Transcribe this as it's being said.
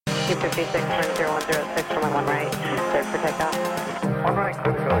256, turn 0106 for 11 right, cleared for takeoff. 1 right,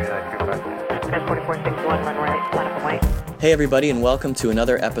 clear to go, United 256. Cleared 4461, 1 right, line up and wait. Hey everybody, and welcome to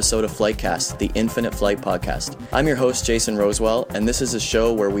another episode of Flightcast, the Infinite Flight podcast. I'm your host, Jason Rosewell, and this is a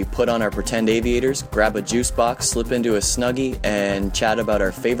show where we put on our pretend aviators, grab a juice box, slip into a Snuggie, and chat about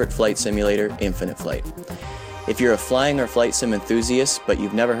our favorite flight simulator, Infinite Flight. If you're a flying or flight sim enthusiast, but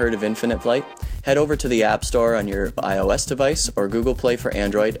you've never heard of Infinite Flight, head over to the App Store on your iOS device or Google Play for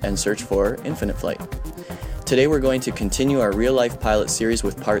Android and search for Infinite Flight. Today we're going to continue our real-life pilot series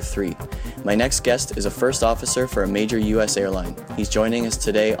with part 3. My next guest is a first officer for a major U.S. airline. He's joining us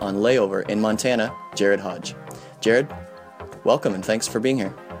today on layover in Montana, Jared Hodge. Jared, welcome and thanks for being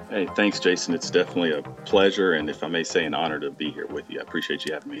here. Hey, thanks, Jason. It's definitely a pleasure and, if I may say, an honor to be here with you. I appreciate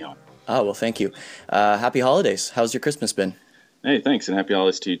you having me on. Oh, well, thank you. Happy holidays. How's your Christmas been? Hey, thanks, and happy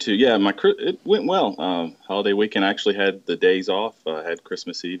holidays to you, too. Yeah, it went well. Holiday weekend, I actually had the days off. I had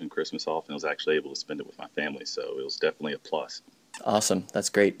Christmas Eve and Christmas off, and I was actually able to spend it with my family, so it was definitely a plus. Awesome. That's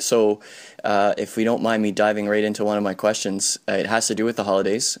great. So if we don't mind me diving right into one of my questions, it has to do with the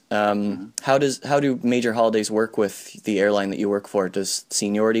holidays. How do major holidays work with the airline that you work for? Does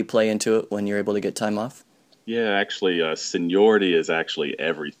seniority play into it when you're able to get time off? Yeah, actually, seniority is actually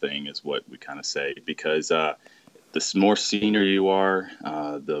everything, is what we kind of say, because the more senior you are,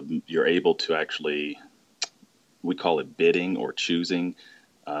 you're able to actually, we call it bidding or choosing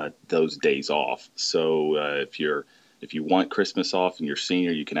those days off. So if you want Christmas off and you're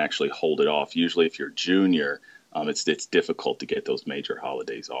senior, you can actually hold it off. Usually, if you're junior, it's difficult to get those major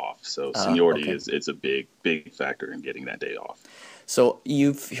holidays off. So seniority is a big factor in getting that day off. So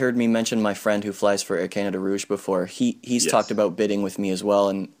you've heard me mention my friend who flies for Air Canada Rouge before. He's Yes. talked about bidding with me as well.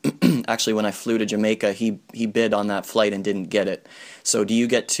 And actually, when I flew to Jamaica, he bid on that flight and didn't get it. So do you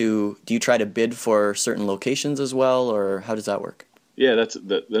try to bid for certain locations as well, or how does that work? Yeah, that's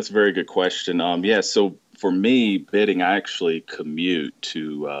a very good question. So for me, bidding, I actually commute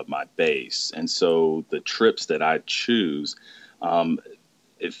to my base, and so the trips that I choose,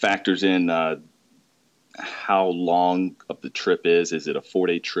 it factors in how long of the trip is. Is it a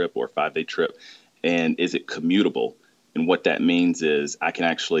 4-day trip or a 5-day trip, and is it commutable? And what that means is I can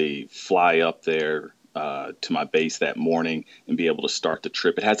actually fly up there to my base that morning and be able to start the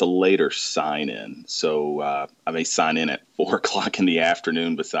trip. It has a later sign in, so I may sign in at 4 o'clock in the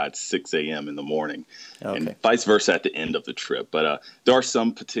afternoon besides 6 a.m. in the morning, and vice versa at the end of the trip. But there are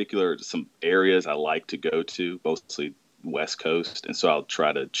some areas I like to go to, mostly West Coast, and so I'll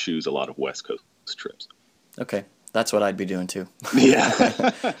try to choose a lot of West Coast trips. Okay, that's what I'd be doing too. Yeah.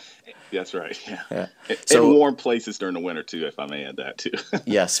 That's right. Yeah. So, and warm places during the winter too, if I may add that too.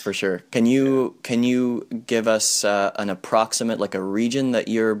 Yes, for sure. Can you give us an approximate, like a region that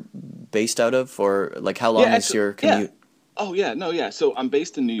you're based out of, or like how long is your commute? Yeah. Oh yeah, no, yeah. So I'm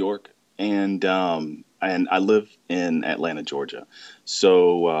based in New York, and I live in Atlanta, Georgia.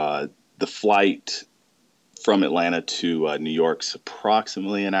 So the flight from Atlanta to New York's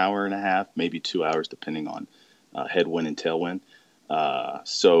approximately an hour and a half, maybe 2 hours, depending on headwind and tailwind.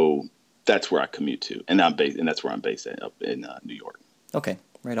 So that's where I commute to, and that's where I'm based up in New York. Okay,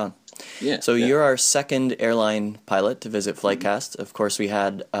 right on. Yeah. So you're our second airline pilot to visit Flightcast. Of course, we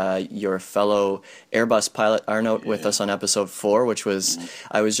had your fellow Airbus pilot Arnaud with us on episode 4, which was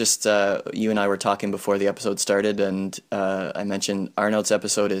I was just you and I were talking before the episode started, and I mentioned Arnaud's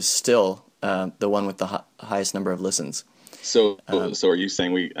episode is still the one with the highest number of listens. So are you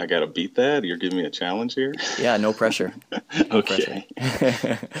saying I got to beat that? You're giving me a challenge here? Yeah, no pressure. Okay.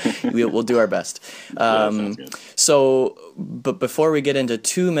 We'll do our best. Sounds good. So, but before we get into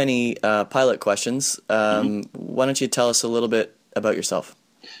too many pilot questions, why don't you tell us a little bit about yourself?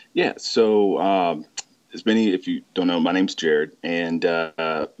 Yeah. So, if you don't know, my name's Jared, and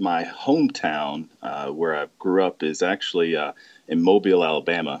my hometown, where I grew up, is actually in Mobile,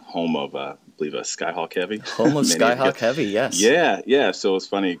 Alabama, home of I believe Skyhawk Heavy. Home of Skyhawk Heavy, yes. Yeah. So it's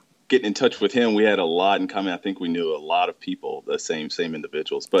funny getting in touch with him. We had a lot in common. I think we knew a lot of people, the same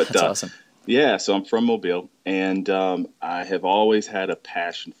individuals. But that's awesome. Yeah, so I'm from Mobile, and I have always had a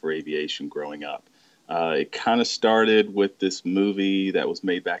passion for aviation growing up. It kind of started with this movie that was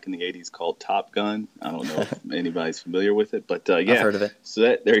made back in the 80s called Top Gun. I don't know if anybody's familiar with it, but yeah. I've heard of it.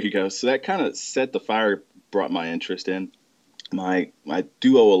 So there you go. So that kind of set the fire, brought my interest in. I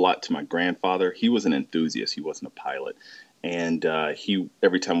do owe a lot to my grandfather. He was an enthusiast. He wasn't a pilot. And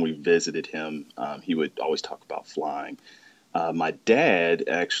every time we visited him, he would always talk about flying. My dad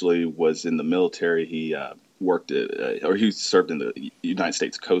actually was in the military. He he served in the United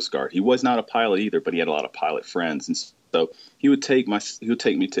States Coast Guard. He was not a pilot either, but he had a lot of pilot friends, and so he would take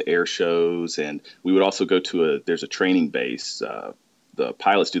me to air shows, and we would also go to there's a training base, the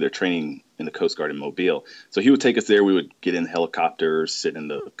pilots do their training in the Coast Guard in Mobile. So he would take us there. We would get in helicopters, sit in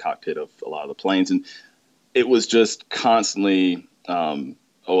the cockpit of a lot of the planes, and it was just constantly owe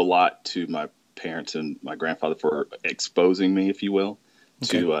a lot to my parents and my grandfather for exposing me, if you will,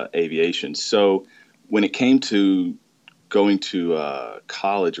 to aviation. So when it came to going to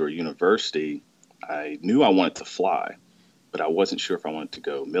college or university, I knew I wanted to fly, but I wasn't sure if I wanted to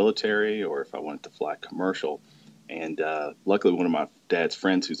go military or if I wanted to fly commercial. And luckily, one of my dad's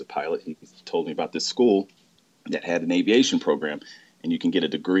friends who's a pilot, he told me about this school that had an aviation program, and you can get a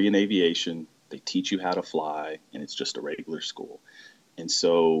degree in aviation. They teach you how to fly, and it's just a regular school. And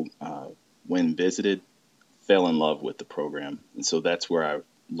so when visited, fell in love with the program. And so that's where I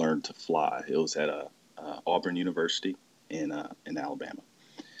learned to fly. It was at Auburn University in Alabama.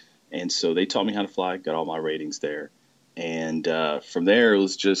 And so they taught me how to fly, got all my ratings there. And from there, it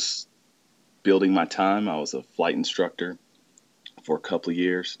was just building my time. I was a flight instructor for a couple of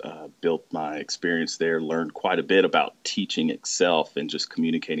years, built my experience there, learned quite a bit about teaching itself and just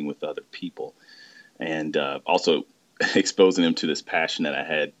communicating with other people. And also exposing them to this passion that I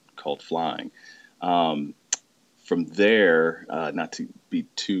had called flying. From there, not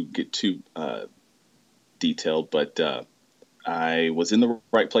to get too detailed, but I was in the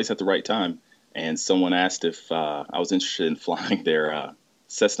right place at the right time, and someone asked if I was interested in flying their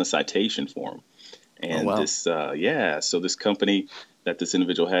Cessna Citation for them. And so this company that this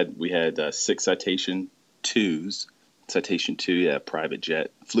individual had, we had 6 Citation 2s, Citation 2, private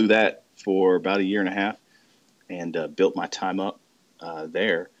jet. Flew that for about a year and a half, and built my time up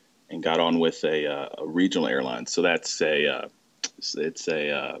there, and got on with a regional airline. So that's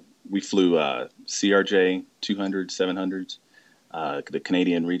we flew CRJ 200, 700s, the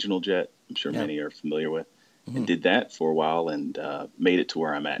Canadian regional jet. I'm sure many are familiar with, and did that for a while, and made it to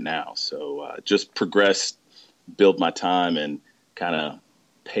where I'm at now. So just progressed, build my time, and kind of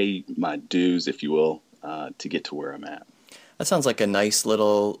pay my dues, if you will, to get to where I'm at. That sounds like a nice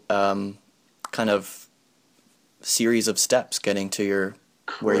little kind of series of steps getting to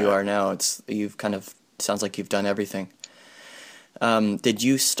where you are now. Sounds like you've done everything. Did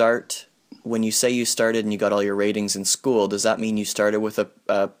you start, when you say you started and you got all your ratings in school, does that mean you started with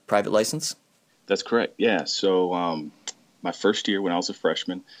a private license? That's correct. Yeah. So my first year when I was a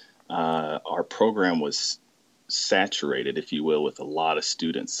freshman, our program was saturated, if you will, with a lot of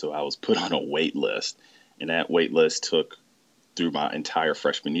students. So I was put on a wait list, and that wait list took through my entire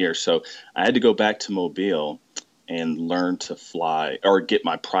freshman year. So I had to go back to Mobile and learn to fly, or get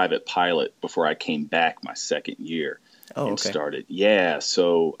my private pilot before I came back my second year started. Yeah.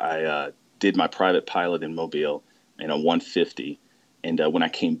 So I did my private pilot in Mobile in a 150. And when I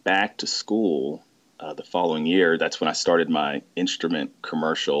came back to school the following year, that's when I started my instrument,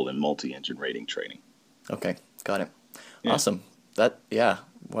 commercial, and multi-engine rating training. Okay. Got it. Yeah. Awesome.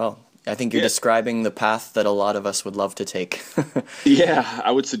 Well, I think you're describing the path that a lot of us would love to take. Yeah,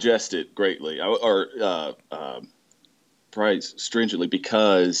 I would suggest it greatly, probably stringently,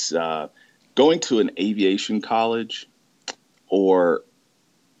 because going to an aviation college, or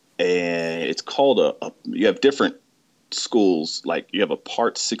it's called you have different schools, like you have a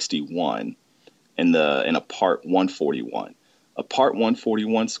Part 61 and a Part 141. A Part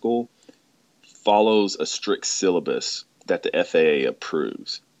 141 school follows a strict syllabus that the FAA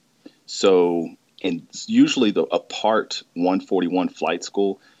approves. So, and usually a Part 141 flight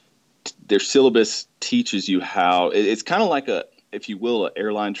school, their syllabus teaches you how, it's kind of like if you will, an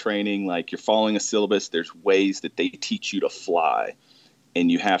airline training, like you're following a syllabus. There's ways that they teach you to fly, and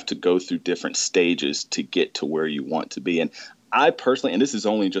you have to go through different stages to get to where you want to be. And I personally, and this is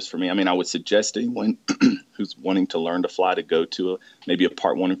only just for me, I mean, I would suggest anyone who's wanting to learn to fly to go to maybe a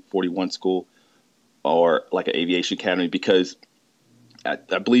Part 141 school or like an aviation academy, because I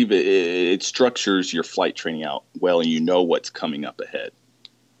believe it structures your flight training out well, and you know what's coming up ahead.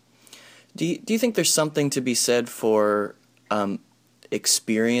 Do you think there's something to be said for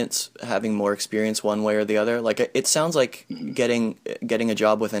experience, having more experience one way or the other? Like, it sounds like getting a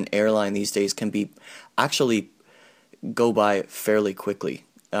job with an airline these days can be actually go by fairly quickly.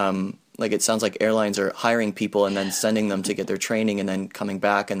 Like, it sounds like airlines are hiring people and then sending them to get their training and then coming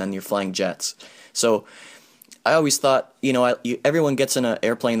back, and then you're flying jets. So I always thought, everyone gets in an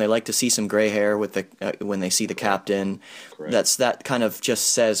airplane, they like to see some gray hair with when they see the captain. Correct. That kind of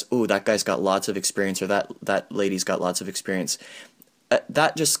just says, "Oh, that guy's got lots of experience," or that lady's got lots of experience.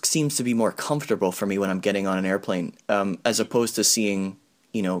 That just seems to be more comfortable for me when I'm getting on an airplane, as opposed to seeing,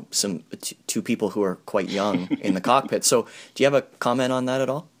 some two people who are quite young in the cockpit. So, do you have a comment on that at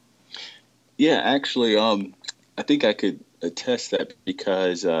all? Yeah, actually, I think I could attest that,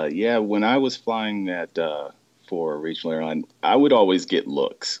 because when I was flying that for a regional airline, I would always get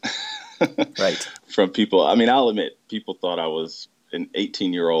looks Right. from people. I mean, I'll admit, people thought I was an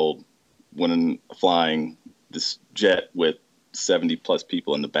 18-year-old when flying this jet with 70 plus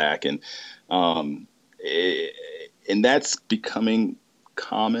people in the back. And that's becoming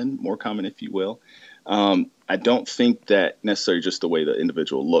more common, if you will. I don't think that necessarily just the way the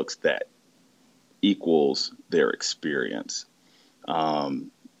individual looks that equals their experience.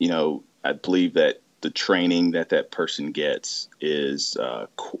 I believe that the training that person gets is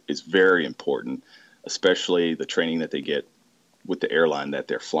very important, especially the training that they get with the airline that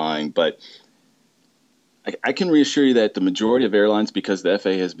they're flying. But I can reassure you that the majority of airlines, because the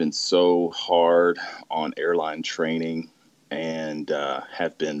FAA has been so hard on airline training and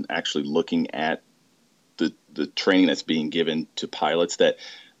have been actually looking at the training that's being given to pilots, that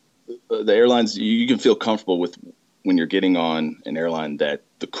the airlines, you can feel comfortable with when you're getting on an airline that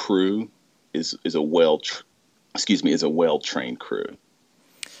the crew is a well-trained crew.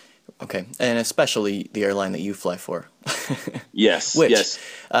 Okay, and especially the airline that you fly for. Yes, Which, yes.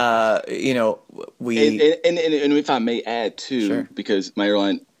 We and if I may add too, Sure. because my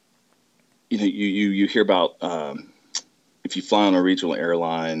airline, you hear about if you fly on a regional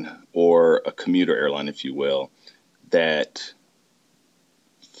airline or a commuter airline, if you will, that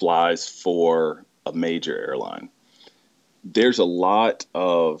flies for a major airline. There's a lot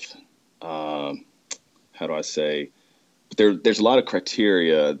of there's a lot of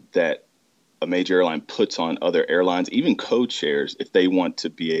criteria that a major airline puts on other airlines, even code shares, if they want to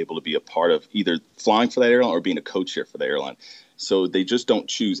be able to be a part of either flying for that airline or being a code share for the airline. So they just don't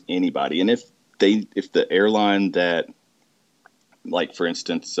choose anybody. And if the airline that, like for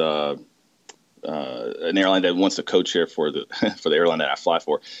instance, an airline that wants a code share for the airline that I fly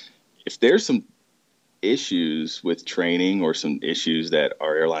for, if there's some issues with training or some issues that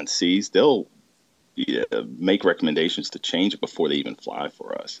our airline sees, they'll make recommendations to change it before they even fly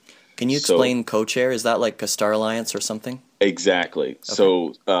for us. Can you explain co-chair? Is that like a Star Alliance or something? Exactly.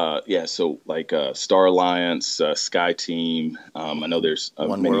 Okay. So like Star Alliance, Sky Team. I know there's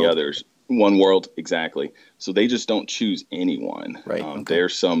many others. One World, exactly. So they just don't choose anyone. Right. Okay.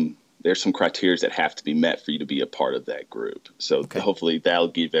 There's some criteria that have to be met for you to be a part of that group. So hopefully that'll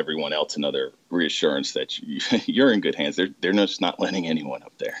give everyone else another reassurance that you're in good hands. They're just not letting anyone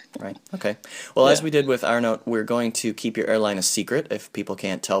up there. Right. Okay. Well, as we did with Arnaut, we're going to keep your airline a secret if people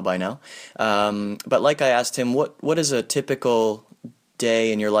can't tell by now. But like I asked him, what does a typical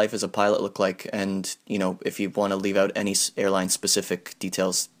day in your life as a pilot look like? And, if you want to leave out any airline specific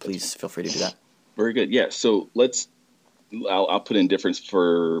details, please feel free to do that. Very good. Yeah. So I'll put in difference.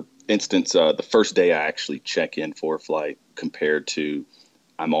 For instance, the first day I actually check in for a flight compared to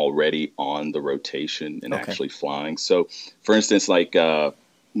I'm already on the rotation and actually flying. So for instance, like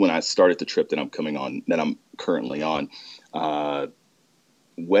when I started the trip that I'm currently on,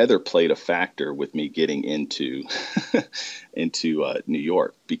 weather played a factor with me getting into New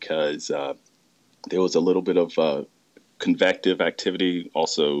York, because there was a little bit of convective activity,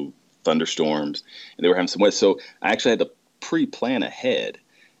 also thunderstorms, and they were having some weather. So I actually had to pre-plan ahead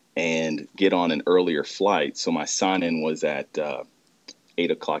and get on an earlier flight. So my sign-in was at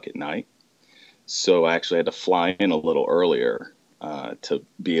 8 o'clock at night. So I actually had to fly in a little earlier to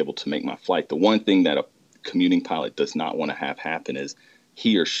be able to make my flight. The one thing that a commuting pilot does not want to have happen is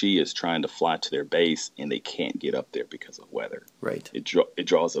he or she is trying to fly to their base and they can't get up there because of weather. Right. It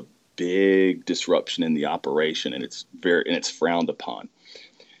draws a big disruption in the operation, and it's frowned upon.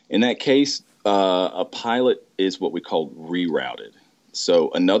 In that case, a pilot is what we call rerouted.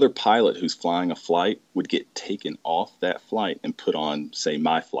 So another pilot who's flying a flight would get taken off that flight and put on, say,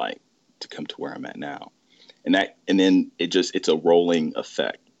 my flight to come to where I'm at now. And then it's a rolling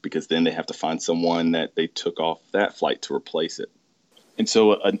effect, because then they have to find someone that they took off that flight to replace it. And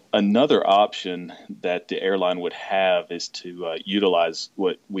so another option that the airline would have is to utilize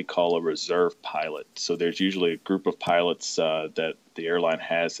what we call a reserve pilot. So there's usually a group of pilots that the airline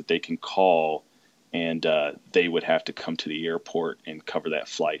has that they can call, and they would have to come to the airport and cover that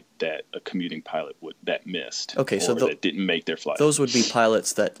flight that a commuting pilot that missed. Okay, so that didn't make their flight. Those would be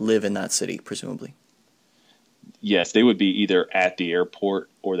pilots that live in that city, presumably. Yes, they would be either at the airport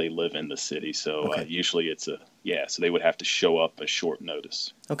or they live in the city. So usually so they would have to show up a short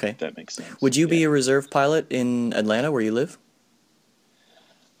notice. Okay. If that makes sense. Would you be a reserve pilot in Atlanta, where you live?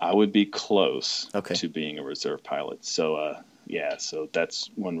 I would be close to being a reserve pilot. So, so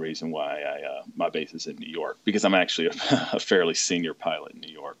that's one reason why my base is in New York, because I'm actually a fairly senior pilot in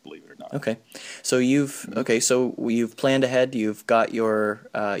New York, believe it or not. Okay. So you've planned ahead, you've got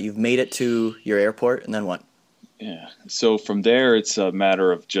you've made it to your airport, and then what? Yeah. So from there, it's a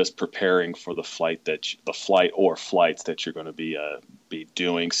matter of just preparing for the flight or flights that you're going to be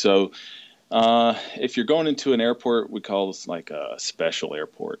doing. So if you're going into an airport, we call this like a special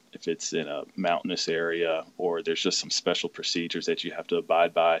airport. If it's in a mountainous area, or there's just some special procedures that you have to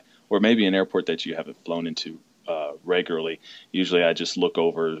abide by, or maybe an airport that you haven't flown into regularly, usually I just look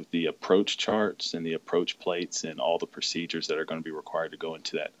over the approach charts and the approach plates and all the procedures that are going to be required to go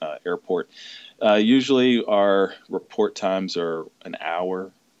into that airport. Usually our report times are an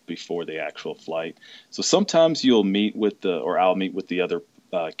hour before the actual flight. So sometimes I'll meet with the other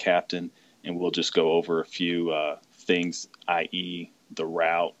captain, and we'll just go over a few things, i.e. the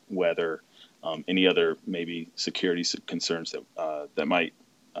route, weather, any other maybe security concerns that might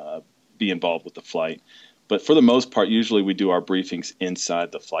be involved with the flight. But for the most part, usually we do our briefings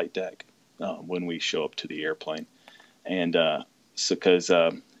inside the flight deck when we show up to the airplane. And because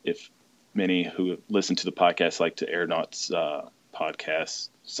if many who listen to the podcast like to Aeronauts podcasts,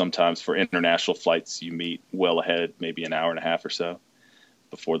 sometimes for international flights, you meet well ahead, maybe an hour and a half or so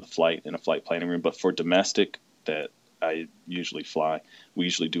before the flight in a flight planning room. But for domestic that I usually fly, we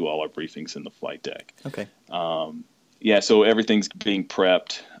usually do all our briefings in the flight deck. Okay. So everything's being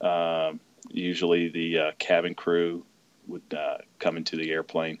prepped. Usually the cabin crew would come into the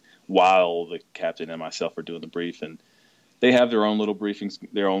airplane while the captain and myself are doing the brief, and they have their own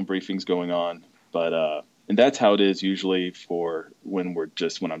briefings going on. But and that's how it is usually for when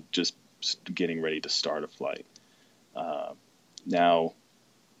I'm just getting ready to start a flight. Now,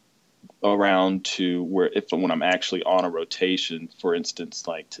 around to when I'm actually on a rotation, for instance,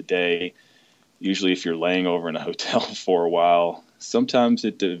 like today, usually if you're laying over in a hotel for a while, sometimes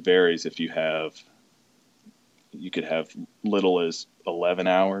it varies. If you could have little as 11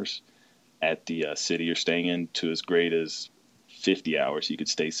 hours at the city you're staying in, to as great as 50 hours. You could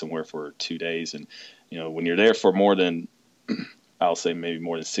stay somewhere for 2 days. And, when you're there for more than, I'll say maybe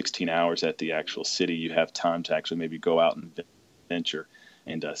more than 16 hours at the actual city, you have time to actually maybe go out and venture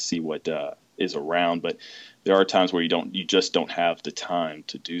and see what is around. But there are times where you just don't have the time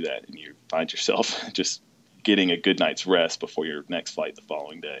to do that, and you find yourself just getting a good night's rest before your next flight the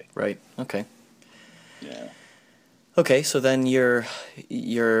following day. Right. Okay. Yeah. Okay, so then you're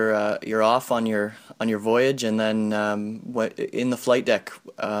off on your voyage, and then what in the flight deck?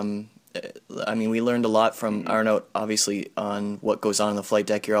 We learned a lot from Arnaut, obviously, on what goes on in the flight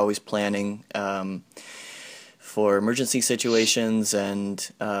deck. You're always planning for emergency situations and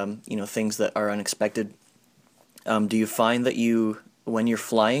things that are unexpected. Do you find that when you're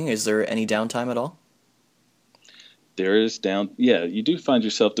flying, is there any downtime at all? There is you do find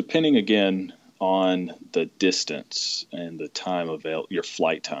yourself, depending again on the distance and the time of your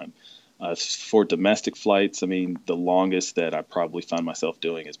flight time. For domestic flights, the longest that I probably find myself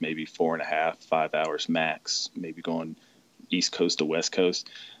doing is maybe 4.5, 5 hours max, maybe going East Coast to West Coast.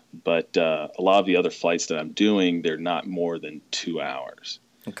 But a lot of the other flights that I'm doing, they're not more than 2 hours.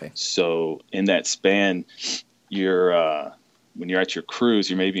 Okay. So in that span, when you're at your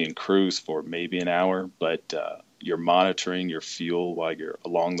cruise, you may be in cruise for maybe an hour, but you're monitoring your fuel while you're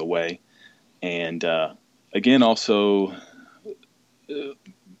along the way. And again, also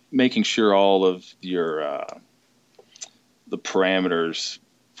making sure all of your the parameters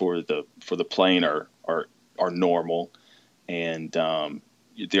for the plane are normal. And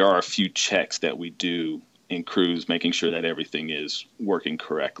there are a few checks that we do in cruise, making sure that everything is working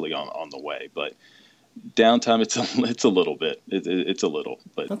correctly on the way. But downtime, it's a little bit. It's a little,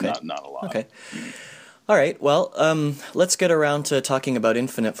 but okay. not a lot. Okay. All right. Well, let's get around to talking about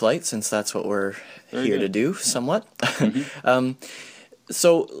Infinite Flight, since that's what we're here to do, somewhat. Mm-hmm.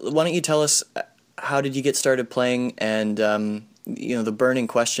 So why don't you tell us, how did you get started playing? And the burning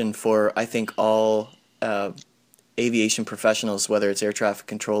question for, I think, all aviation professionals, whether it's air traffic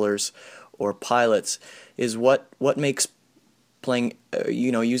controllers or pilots, is what makes playing,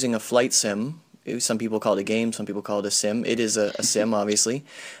 using a flight sim. Some people call it a game, some people call it a sim. It is a sim, obviously.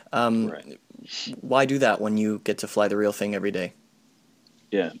 Right. Why do that when you get to fly the real thing every day?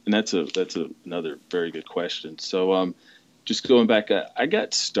 Yeah, and that's another very good question. So just going back, I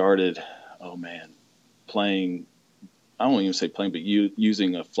got started, playing, I won't even say playing, but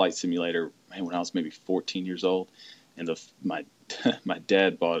using a flight simulator, when I was maybe 14 years old. And my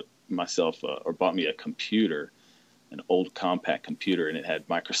dad bought me a computer, an old compact computer, and it had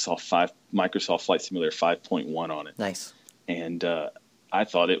Microsoft Flight Simulator 5.1 on it. Nice. And I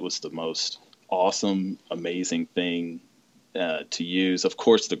thought it was the most awesome, amazing thing to use. Of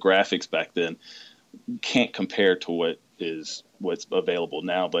course, the graphics back then can't compare to what's available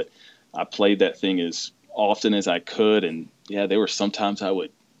now, but I played that thing as often as I could. And yeah, there were sometimes I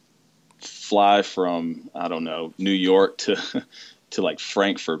would fly from, I don't know, New York to to like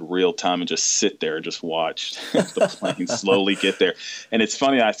Frankfurt real time and just sit there and just watch the plane slowly get there. And it's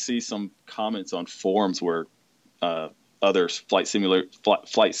funny, I see some comments on forums where other flight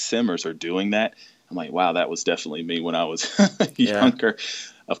simmers are doing that. I'm like, wow, that was definitely me when I was younger. Yeah.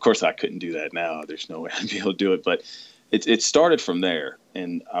 Of course, I couldn't do that now. There's no way I'd be able to do it. But it started from there,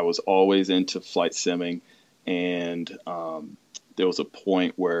 and I was always into flight simming. And there was a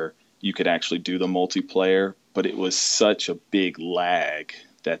point where you could actually do the multiplayer, but it was such a big lag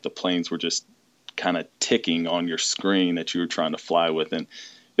that the planes were just kind of ticking on your screen that you were trying to fly with. And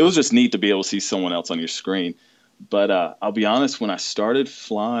it was just neat to be able to see someone else on your screen. But I'll be honest, when I started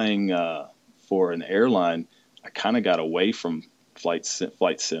flying for an airline, I kind of got away from flight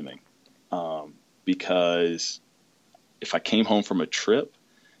simming because if I came home from a trip,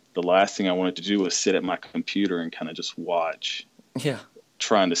 the last thing I wanted to do was sit at my computer and kind of just watch. Yeah.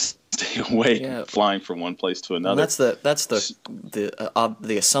 Trying to stay awake, flying from one place to another. And that's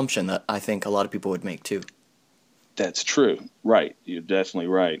the assumption that I think a lot of people would make too. That's true. Right. You're definitely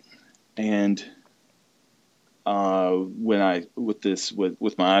right. And when I with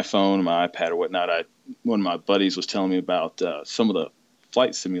my iPhone, my iPad, or whatnot, one of my buddies was telling me about some of the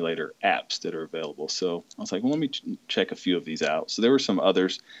flight simulator apps that are available. So I was like, well, let me check a few of these out. So there were some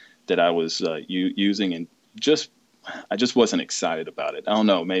others that I was using, and I just wasn't excited about it. I don't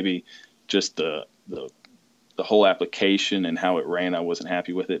know, maybe just the whole application and how it ran, I wasn't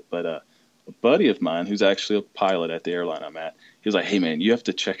happy with it. But a buddy of mine who's actually a pilot at the airline I'm at, he was like, hey man, you have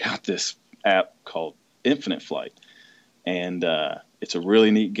to check out this app called Infinite Flight. And it's a really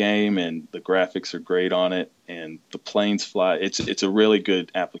neat game, and the graphics are great on it, and the planes fly. It's a really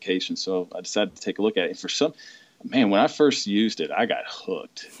good application. So I decided to take a look at it. And when I first used it, I got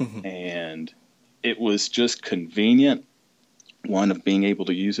hooked. And it was just convenient, one, of being able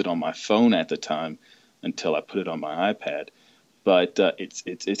to use it on my phone at the time until I put it on my iPad. But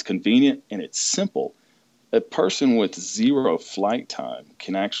it's convenient and it's simple. A person with zero flight time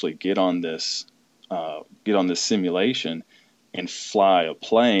can actually get on this simulation and fly a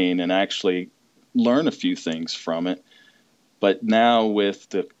plane and actually learn a few things from it. But now with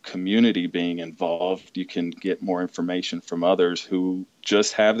the community being involved, you can get more information from others who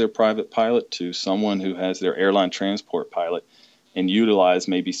just have their private pilot to someone who has their airline transport pilot, and utilize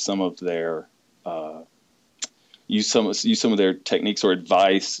maybe some of their use some of their techniques or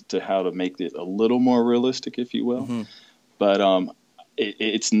advice to how to make it a little more realistic, if you will. Mm-hmm. But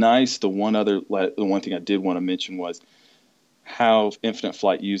it's nice. The one thing I did want to mention was how Infinite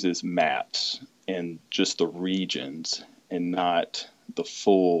Flight uses maps and just the regions, and not the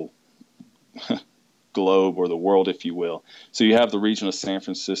full globe or the world, if you will. So you have the region of San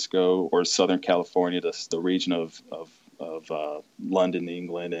Francisco or Southern California, the region of London,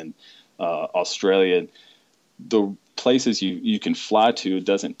 England, and Australia. The places you can fly to, it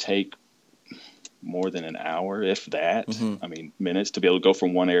doesn't take more than an hour, if that. Mm-hmm. I mean, minutes, to be able to go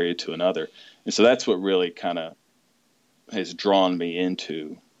from one area to another. And so that's what really kind of has drawn me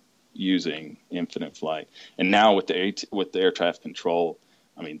into using Infinite Flight. And now with the air traffic control,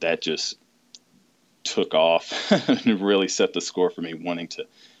 I mean, that just took off and really set the score for me wanting to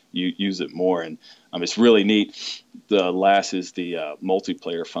use it more. And it's really neat. The last is the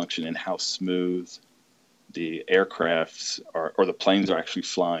multiplayer function, and how smooth the aircrafts or the planes are actually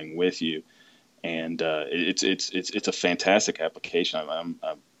flying with you. And it's a fantastic application. I'm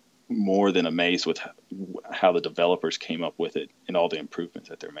more than amazed with how the developers came up with it and all the improvements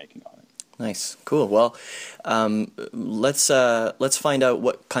that they're making on it. Nice, cool. Well, let's find out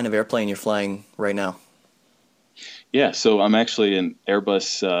what kind of airplane you're flying right now. Yeah, so I'm actually an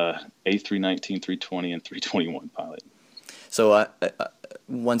Airbus A319, 320, and 321 pilot. So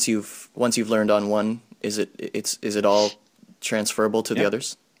once you've learned on one, is it all transferable to the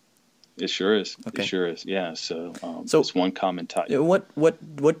others? It sure is. Okay. It sure is. Yeah. So it's one common type.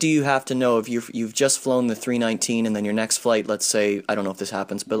 What do you have to know if you've just flown the 319 and then your next flight? Let's say, I don't know if this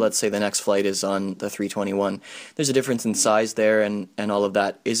happens, but let's say the next flight is on the 321. There's a difference in size there and all of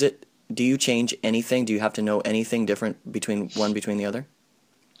that. Do you change anything? Do you have to know anything different between the other?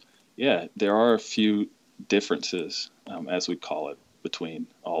 Yeah, there are a few differences, as we call it, between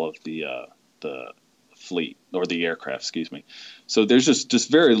all of the fleet, or the aircraft, excuse me. So there's just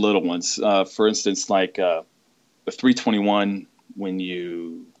very little ones. For instance, like the 321, when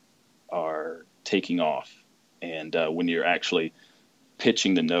you are taking off and when you're actually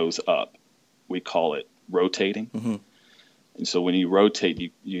pitching the nose up, we call it rotating. Mm-hmm. And so when you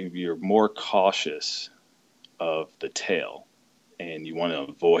rotate, you're more cautious of the tail, and you want to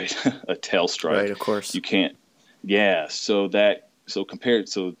avoid a tail strike. Right, of course. You can't. Yeah, so that so compared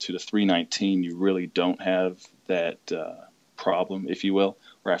to the 319, you really don't have that problem, if you will,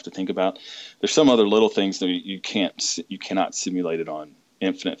 or have to think about. There's some other little things that you cannot simulate it on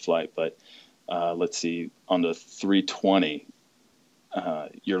infinite flight, but let's see, on the 320,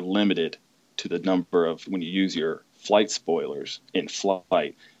 you're limited to the number of, when you use your flight spoilers in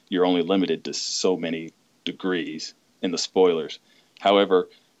flight, you're only limited to so many degrees in the spoilers. However,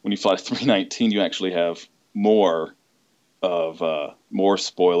 when you fly 319, you actually have more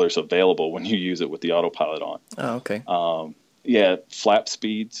spoilers available when you use it with the autopilot on. Oh, okay. Yeah, flap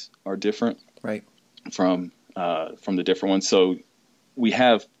speeds are different, Right. from the different ones. So we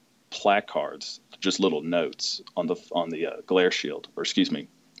have placards, just little notes on the glare shield, or excuse me,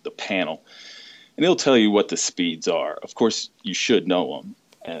 the panel, and it'll tell you what the speeds are. Of course, you should know them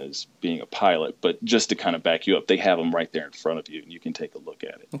as being a pilot, but just to kind of back you up, they have them right there in front of you, and you can take a look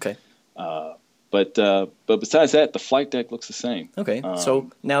at it. Okay. But besides that, the flight deck looks the same. Okay.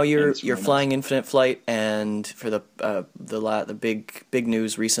 So now you're really flying infinite flight, and for the big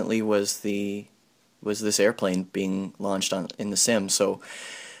news recently was this airplane being launched in the sim. So,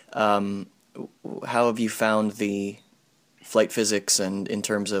 how have you found the flight physics and in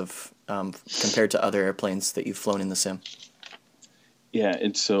terms of compared to other airplanes that you've flown in the sim? Yeah,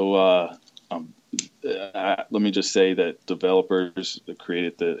 and so let me just say that developers that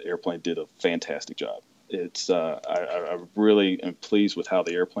created the airplane did a fantastic job. It's I really am pleased with how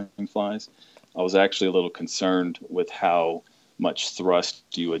the airplane flies. I was actually a little concerned with how much thrust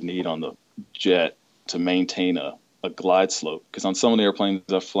you would need on the jet to maintain a glide slope, because on some of the airplanes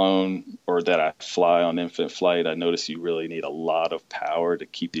I've flown or that I fly on infinite flight, I notice you really need a lot of power to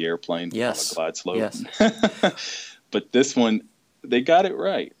keep the airplane on a glide slope. Yes. But this one, they got it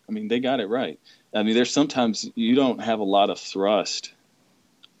right. I mean, they got it right. I mean, there's sometimes you don't have a lot of thrust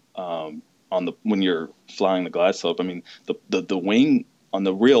when you're flying the glide slope. I mean, the wing on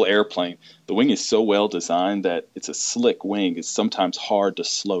the real airplane, the wing is so well designed that it's a slick wing. It's sometimes hard to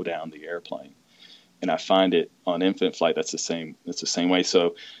slow down the airplane, and I find it on infinite flight that's the same. It's the same way.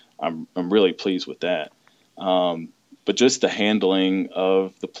 So I'm really pleased with that. But just the handling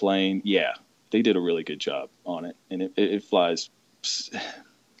of the plane, yeah, they did a really good job on it, and it flies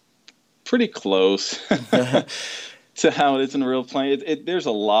pretty close to how it is in a real plane. There's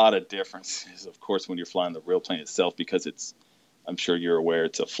a lot of differences, of course, when you're flying the real plane itself, because I'm sure you're aware,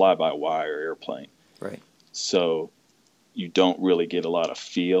 it's a fly-by-wire airplane. Right. So you don't really get a lot of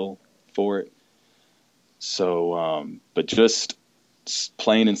feel for it. So, but just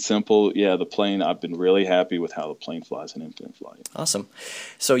plain and simple, yeah, the plane, I've been really happy with how the plane flies in infinite flight. Awesome.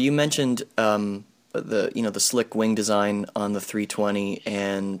 So you mentioned the slick wing design on the 320,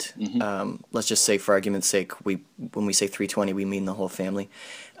 and let's just say, for argument's sake, when we say 320, we mean the whole family.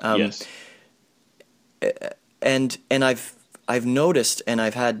 Yes. And I've noticed, and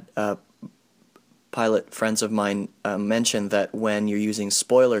I've had pilot friends of mine mention that when you're using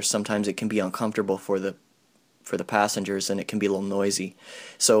spoilers, sometimes it can be uncomfortable for the passengers, and it can be a little noisy.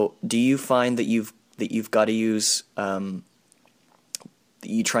 So, do you find that you've got to use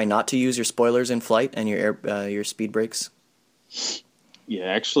you try not to use your spoilers in flight and your speed brakes? Yeah,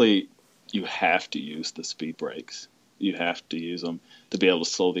 actually, you have to use the speed brakes. You have to use them to be able to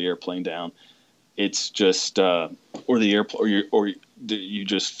slow the airplane down. It's just, you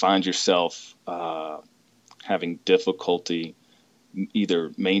just find yourself having difficulty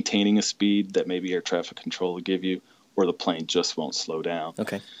either maintaining a speed that maybe air traffic control will give you, or the plane just won't slow down.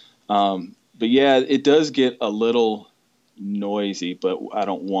 Okay. But yeah, it does get a little noisy, but I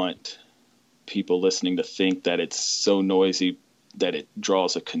don't want people listening to think that it's so noisy that it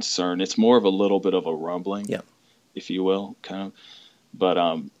draws a concern. It's more of a little bit of a rumbling, if you will, kind of. But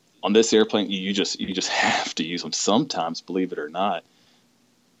on this airplane, you just have to use them. Sometimes, believe it or not,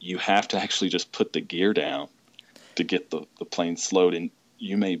 you have to actually just put the gear down to get the plane slowed, and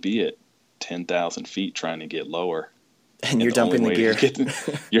you may be at 10,000 feet trying to get lower. And you're dumping the gear.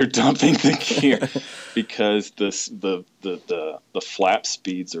 You're dumping the gear because the flap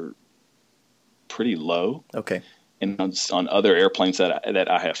speeds are pretty low. Okay. And on other airplanes that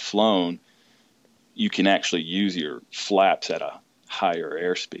I have flown, you can actually use your flaps at a higher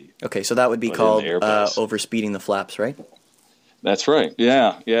airspeed. Okay, so that would be called overspeeding the flaps, right? That's right.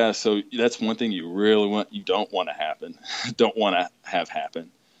 Yeah. So that's one thing you don't want to happen. Don't want to have happen.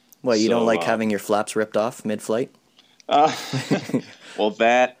 Well, you don't like having your flaps ripped off mid-flight? Well,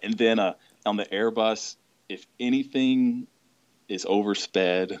 that, and then on the Airbus, if anything is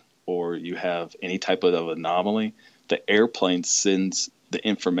oversped or you have any type of anomaly, the airplane sends the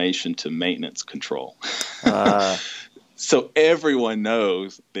information to maintenance control. So everyone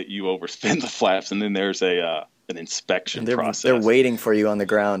knows that you overspin the flaps, and then there's a an inspection They're process. waiting for you on the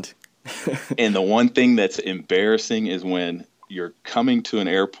ground. And the one thing that's embarrassing is when you're coming to an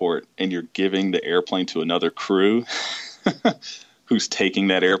airport and you're giving the airplane to another crew who's taking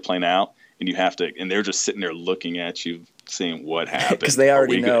that airplane out, and you have to, and they're just sitting there looking at you, seeing what happened. Because they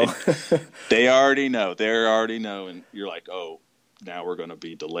already know. They already know. They already know, and you're like, oh, now we're going to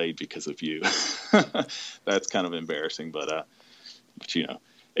be delayed because of you. That's kind of embarrassing, but you know,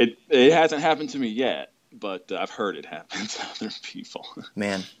 it hasn't happened to me yet, but I've heard it happen to other people.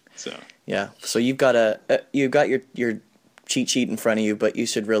 Man. So yeah. So you've got your cheat sheet in front of you, but you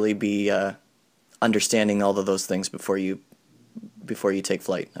should really be understanding all of those things before you take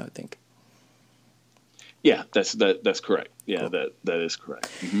flight, I would think. Yeah, that's correct. Yeah, cool. That is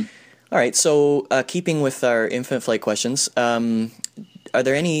correct. Mm-hmm. All right. So keeping with our infinite flight questions, are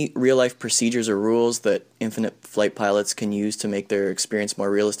there any real life procedures or rules that infinite flight pilots can use to make their experience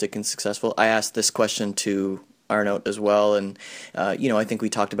more realistic and successful? I asked this question to Arnaut as well, and I think we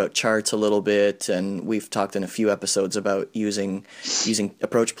talked about charts a little bit, and we've talked in a few episodes about using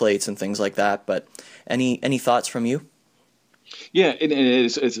approach plates and things like that. But any thoughts from you? Yeah,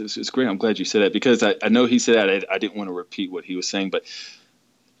 it's great. I'm glad you said that, because I know he said that. I didn't want to repeat what he was saying, but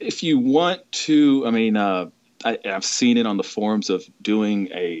if you want to, I mean, I've seen it on the forums of doing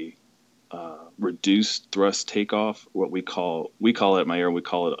a reduced thrust takeoff. What we call it at my air, we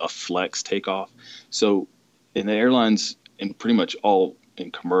call it a flex takeoff. So in the airlines, and pretty much all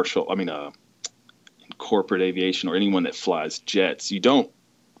in commercial, in corporate aviation or anyone that flies jets, you don't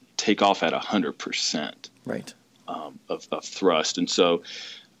take off at 100%. Right. Of thrust. And so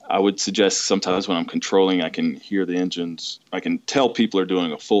I would suggest sometimes when I'm controlling, I can hear the engines. I can tell people are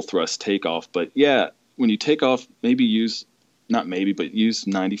doing a full thrust takeoff. But yeah, when you take off, use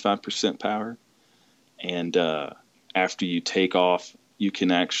 95% power. And after you take off, you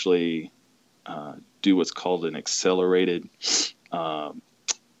can actually do what's called an accelerated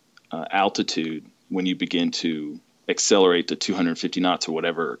altitude when you begin to accelerate to 250 knots or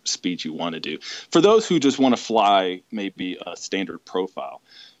whatever speed you want to do. For those who just want to fly maybe a standard profile.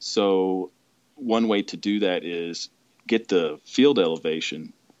 So one way to do that is get the field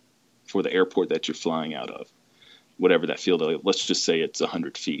elevation for the airport that you're flying out of, whatever that field elevation, let's just say it's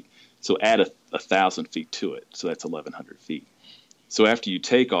 100 feet. So add 1,000 feet to it. So that's 1,100 feet. So after you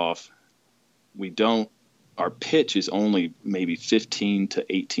take off, our pitch is only maybe 15 to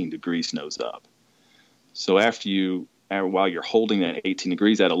 18 degrees nose up. So while you're holding that 18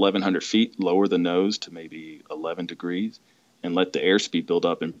 degrees at 1,100 feet, lower the nose to maybe 11 degrees and let the airspeed build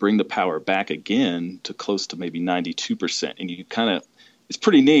up and bring the power back again to close to maybe 92%. And it's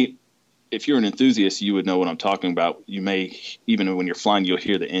pretty neat. If you're an enthusiast, you would know what I'm talking about. You may, even when you're flying, you'll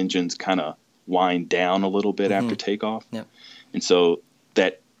hear the engines kind of wind down a little bit after takeoff. Yep. And so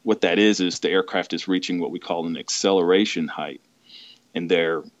what that is the aircraft is reaching what we call an acceleration height, and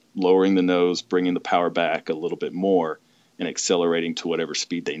they're lowering the nose, bringing the power back a little bit more, and accelerating to whatever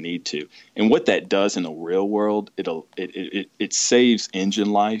speed they need to. And what that does in the real world, it saves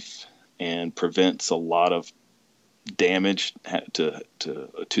engine life and prevents a lot of damage to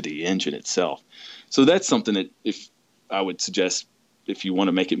the engine itself. So that's something that I would suggest if you want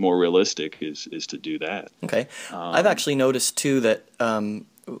to make it more realistic is to do that. Okay. I've actually noticed too that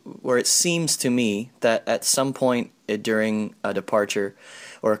where it seems to me that at some point during a departure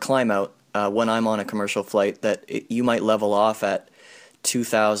or a climb out, when I'm on a commercial flight, that you might level off at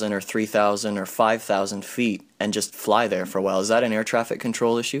 2,000 or 3,000 or 5,000 feet and just fly there for a while. Is that an air traffic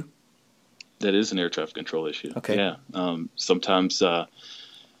control issue? That is an air traffic control issue. Okay. Yeah. Sometimes, and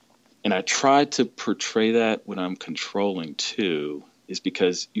I try to portray that when I'm controlling too, is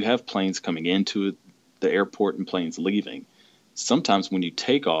because you have planes coming into the airport and planes leaving. Sometimes when you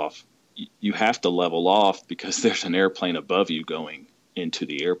take off, you have to level off because there's an airplane above you going into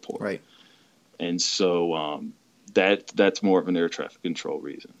the airport. Right. And so that's more of an air traffic control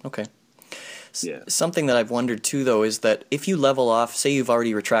reason. Okay. Yeah. Something that I've wondered too, though, is that if you level off, say you've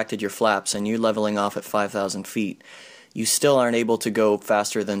already retracted your flaps and you're leveling off at 5,000 feet, you still aren't able to go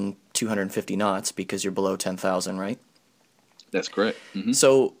faster than 250 knots because you're below 10,000, right? That's correct. Mm-hmm.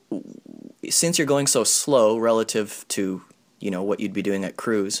 So since you're going so slow relative to, what you'd be doing at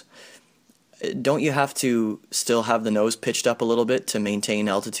cruise, don't you have to still have the nose pitched up a little bit to maintain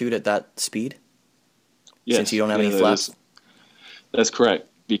altitude at that speed? Yes. Since you don't have any flaps? That's correct.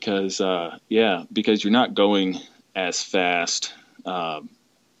 Because you're not going as fast. I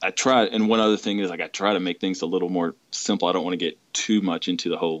try, and one other thing is I try to make things a little more simple. I don't want to get too much into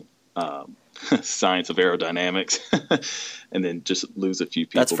the whole science of aerodynamics and then just lose a few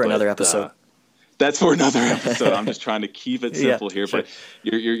people. That's for another episode. That's for another episode. I'm just trying to keep it simple here, sure. But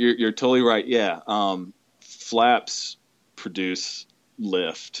you're totally right. Yeah. flaps produce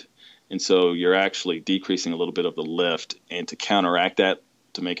lift, and so you're actually decreasing a little bit of the lift. And to counteract that,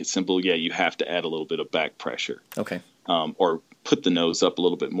 to make it simple, you have to add a little bit of back pressure. Okay. Or put the nose up a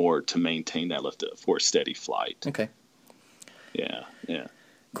little bit more to maintain that lift for a steady flight. Okay. Yeah.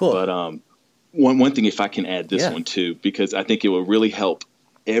 Cool. But one thing, if I can add this one too, because I think it will really help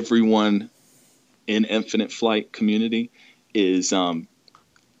everyone in infinite flight community, is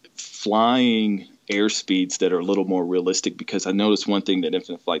flying airspeeds that are a little more realistic. Because I noticed one thing that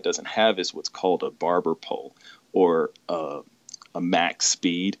infinite flight doesn't have is what's called a barber pole, or a max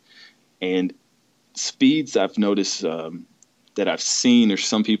speed. And speeds I've noticed that I've seen, there's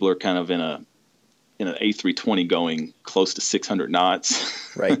some people are kind of in an A320 going close to 600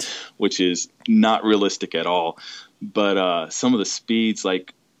 knots, right? Which is not realistic at all. But some of the speeds,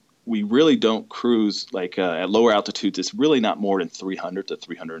 like, we really don't cruise, like at lower altitudes, it's really not more than 300 to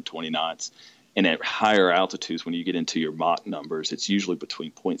 320 knots. And at higher altitudes, when you get into your Mach numbers, it's usually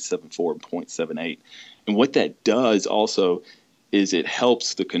between 0.74 and 0.78. And what that does also is it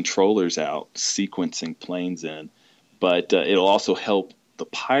helps the controllers out sequencing planes in, but it'll also help the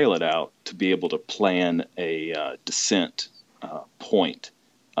pilot out to be able to plan a descent point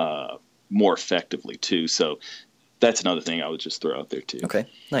more effectively too. So that's another thing I would just throw out there too. Okay,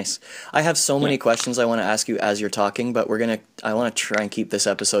 nice. I have so many questions I want to ask you as you're talking, but I want to try and keep this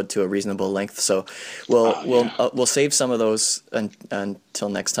episode to a reasonable length. So we'll save some of those until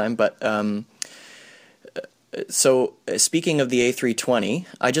next time. But so speaking of the A320,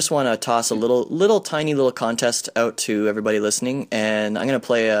 I just want to toss a tiny little contest out to everybody listening, and I'm going to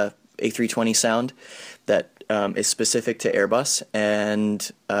play a A320 sound that is specific to Airbus,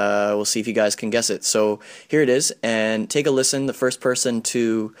 and we'll see if you guys can guess it. So here it is, and take a listen. The first person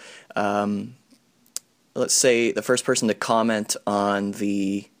to, let's say, the first person to comment on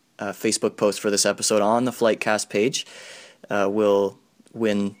the Facebook post for this episode on the Flightcast page will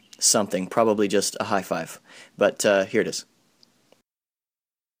win something, probably just a high five. But here it is.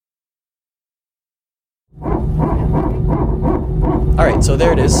 All right, so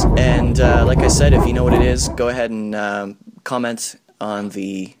there it is, and like I said, if you know what it is, go ahead and comment on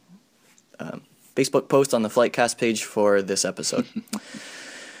the Facebook post on the Flightcast page for this episode.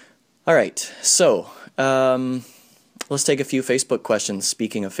 All right, so let's take a few Facebook questions.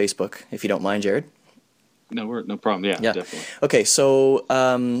 Speaking of Facebook, if you don't mind, Jared. No problem. Yeah, definitely. Okay, so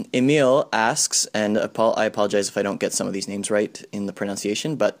Emil asks, and I apologize if I don't get some of these names right in the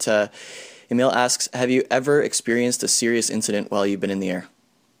pronunciation, but Emil asks, have you ever experienced a serious incident while you've been in the air?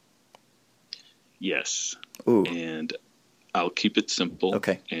 Yes. Ooh. And I'll keep it simple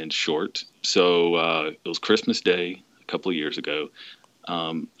and short. So it was Christmas Day a couple of years ago.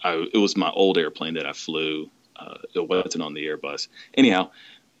 It was my old airplane that I flew. It wasn't on the Airbus. Anyhow,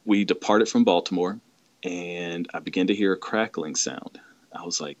 we departed from Baltimore, and I began to hear a crackling sound. I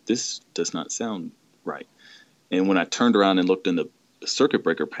was like, this does not sound right. And when I turned around and looked in the circuit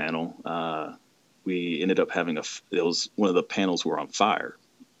breaker panel, we ended up having one of the panels were on fire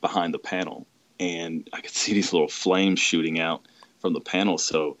behind the panel, and I could see these little flames shooting out from the panel.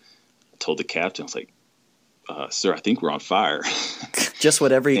 So I told the captain, I was like, sir, I think we're on fire. Just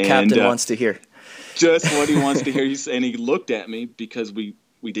what every captain wants to hear. Just what he wants to hear. And he looked at me because we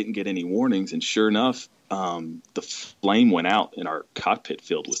didn't get any warnings, and sure enough, the flame went out and our cockpit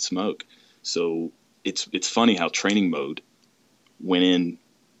filled with smoke. So it's funny how training mode went in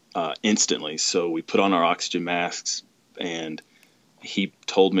instantly. So we put on our oxygen masks, and he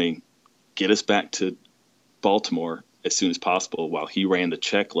told me, get us back to Baltimore as soon as possible, while he ran the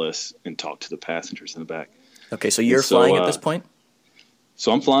checklist and talked to the passengers in the back. Okay, so you're flying at this point?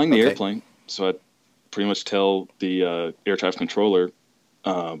 So I'm flying the airplane. So I pretty much tell the air traffic controller,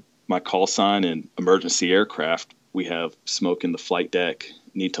 my call sign and emergency aircraft, we have smoke in the flight deck,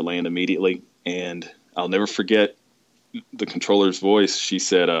 need to land immediately. And I'll never forget the controller's voice. She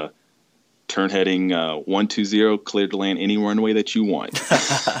said, turn heading 120, clear to land any runway that you want.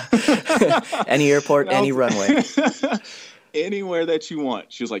 Any airport, any runway. Anywhere that you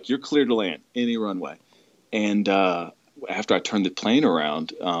want. She was like, you're clear to land, any runway. And after I turned the plane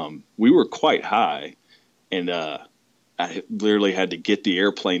around, we were quite high, and I literally had to get the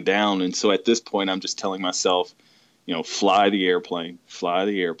airplane down. And so at this point, I'm just telling myself, fly the airplane,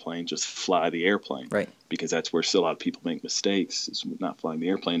 just fly the airplane. Right. Because that's where still a lot of people make mistakes, is not flying the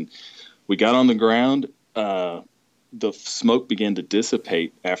airplane. We got on the ground. The smoke began to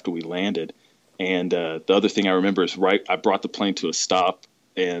dissipate after we landed. And the other thing I remember is I brought the plane to a stop,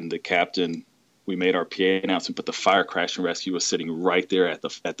 and the captain, we made our PA announcement, but the fire crash and rescue was sitting right there at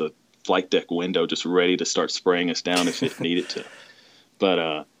the flight deck window, just ready to start spraying us down if it needed to.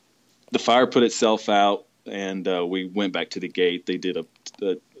 But the fire put itself out. and we went back to the gate. They did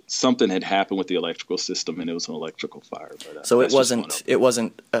something had happened with the electrical system, and it was an electrical fire. But, so it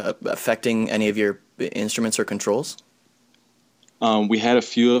wasn't affecting any of your instruments or controls? We had a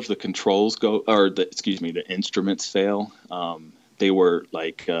few of the controls the instruments fail. They were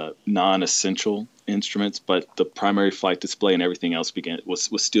like non-essential instruments, but the primary flight display and everything else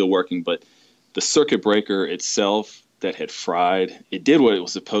was still working. But the circuit breaker itself that had fried, it did what it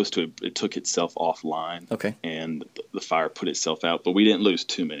was supposed to. It took itself offline. Okay. And the fire put itself out, but we didn't lose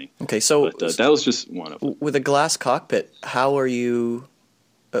too many. Okay, so but, that was just one of them. With a glass cockpit, how are you?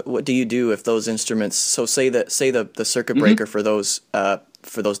 What do you do if those instruments? So say the circuit breaker for those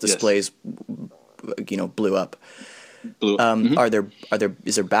displays, yes, blew up.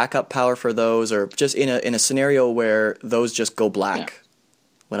 Is there backup power for those, or just in a scenario where those just go black? Yeah.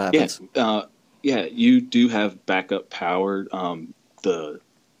 What happens? Yeah, you do have backup power. The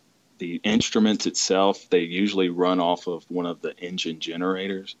instruments itself, they usually run off of one of the engine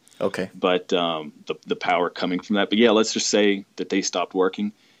generators. Okay. But the power coming from that. But yeah, let's just say that they stopped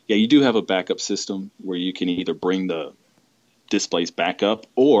working. Yeah, you do have a backup system where you can either bring the displays back up,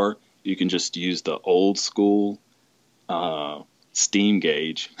 or you can just use the old school steam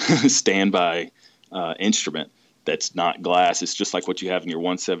gauge standby instrument. That's not glass. It's just like what you have in your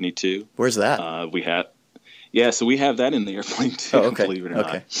 172. Where's that? So we have that in the airplane too. Oh, okay. Believe it or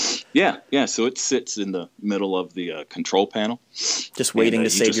not. Yeah. So it sits in the middle of the control panel, just waiting to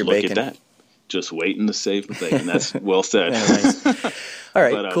save your bacon. Look at that. Just waiting to save the bacon. That's well said. Yeah, nice. All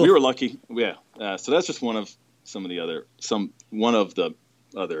right, but, cool. We were lucky. Yeah. So that's just one of the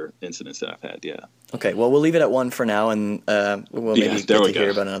other incidents that I've had. Yeah. Okay, well, we'll leave it at one for now, and we'll maybe get to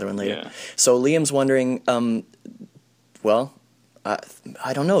hear about another one later. Yeah. So Liam's wondering, I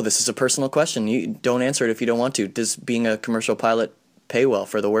don't know. This is a personal question. You don't answer it if you don't want to. Does being a commercial pilot pay well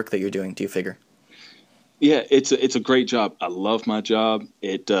for the work that you're doing, do you figure? Yeah, it's a great job. I love my job.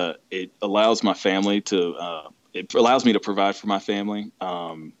 It allows my family it allows me to provide for my family.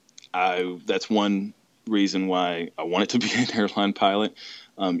 That's one reason why I wanted to be an airline pilot.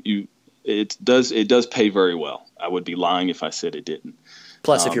 It does pay very well. I would be lying if I said it didn't.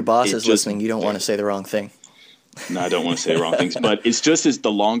 Plus, if your boss is listening, you don't want to say the wrong thing. No, I don't want to say the wrong things. But it's just as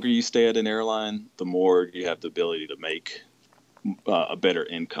the longer you stay at an airline, the more you have the ability to make a better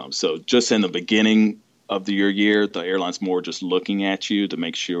income. So just in the beginning of your year, the airline's more just looking at you to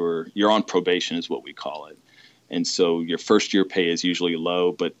make sure you're on probation is what we call it. And so your first year pay is usually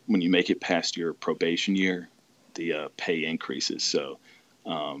low, but when you make it past your probation year, the pay increases. So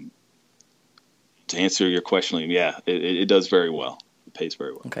to answer your question, yeah, it does very well. It pays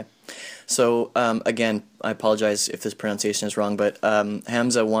very well. Okay. So again, I apologize if this pronunciation is wrong, but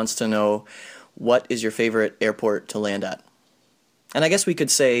Hamza wants to know, what is your favorite airport to land at? And I guess we could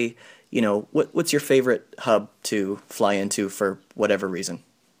say, what's your favorite hub to fly into for whatever reason?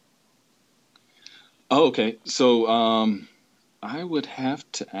 Oh, okay. So I would have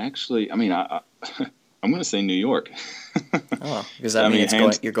to actually, I'm going to say New York. Oh, because that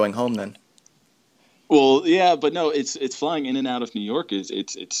means you're going home then. Well, yeah, but no, it's flying in and out of New York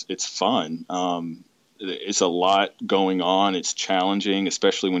it's fun. It's a lot going on. It's challenging,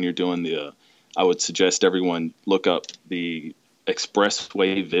 especially when you're doing I would suggest everyone look up the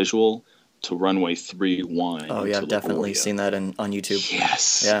expressway visual to runway 31. Oh yeah, I've definitely seen that on YouTube.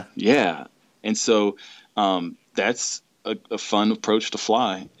 Yes. Yeah. Yeah. And so that's a fun approach to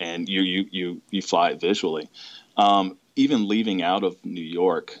fly, and you fly it visually. Even leaving out of New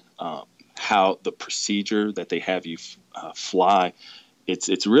York, how the procedure that they have you fly,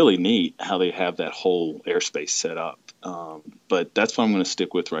 it's really neat how they have that whole airspace set up. But that's what I'm going to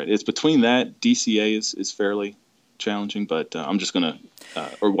stick with. Right, it's between that. DCA is fairly challenging, but I'm just going to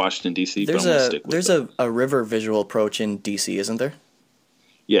or Washington D.C. There's a river visual approach in D.C., isn't there?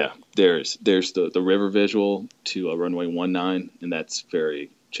 Yeah, there's the river visual to runway 19, and that's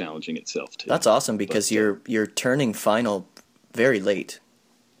very challenging itself too. That's awesome because you're turning final very late.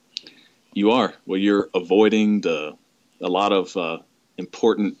 You are. Well, you're avoiding a lot of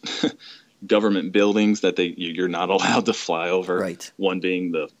important government buildings that you're not allowed to fly over. Right. One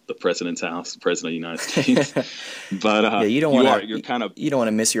being the president's house, the president of the United States. But yeah, you don't want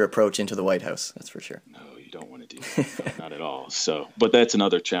to miss your approach into the White House. That's for sure. No, you don't want to do that. Not at all. So, but that's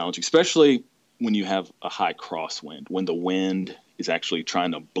another challenge, especially when you have a high crosswind, when the wind is actually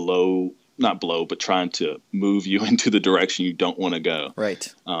trying to but trying to move you into the direction you don't want to go.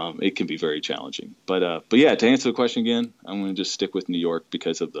 Right. It can be very challenging. But yeah, to answer the question again, I'm going to just stick with New York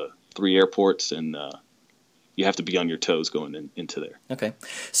because of the 3 airports, and you have to be on your toes going into there. Okay.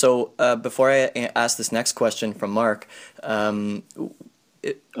 So before I ask this next question from Mark,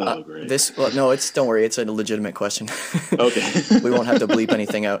 Oh, great. Don't worry, it's a legitimate question. Okay. We won't have to bleep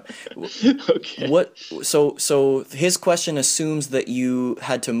anything out. Okay. So his question assumes that you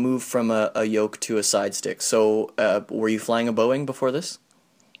had to move from a yoke to a side stick. So were you flying a Boeing before this?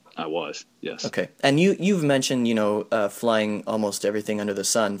 I was, yes. Okay. And you've mentioned, flying almost everything under the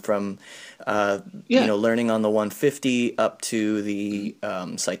sun from, learning on the 150 up to the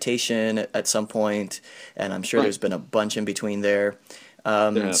Citation at some point, and I'm sure Right. there's been a bunch in between there.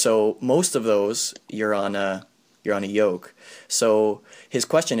 Yeah. So most of those you're on a yoke. So his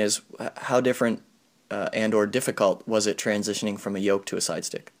question is, how different and or difficult was it transitioning from a yoke to a side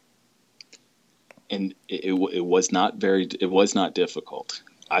stick? And it was not difficult.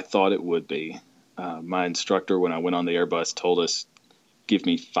 I thought it would be. My instructor, when I went on the Airbus, told us, "Give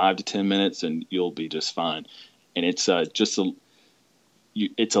me 5 to 10 minutes, and you'll be just fine." And it's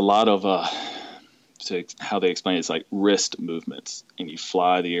it's a lot of how they explain it, it's like wrist movements, and you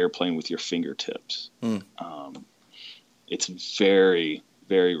fly the airplane with your fingertips. It's very,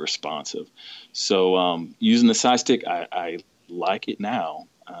 very responsive. So using the side stick, I like it now.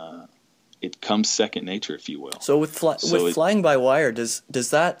 It comes second nature, if you will. So with flying by wire, does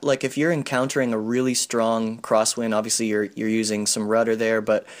that, like, if you're encountering a really strong crosswind, obviously you're using some rudder there,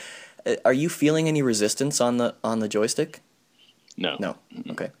 but are you feeling any resistance on the joystick? No. No.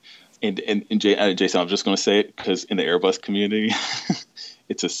 Okay. And Jason, I'm just going to say it because in the Airbus community,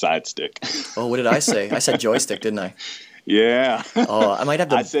 it's a side stick. Oh, what did I say? I said joystick, didn't I? Yeah. Oh, I might have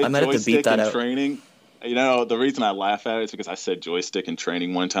to. I might have to beat that out. Training. The reason I laugh at it is because I said joystick in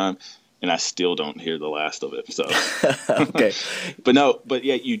training one time, and I still don't hear the last of it. So. Okay. But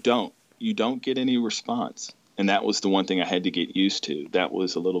you don't get any response, and that was the one thing I had to get used to. That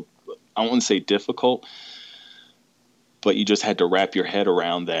was a little, I wouldn't say difficult, but you just had to wrap your head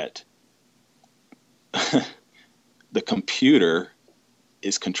around that. The computer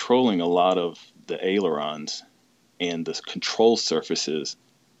is controlling a lot of the ailerons and the control surfaces,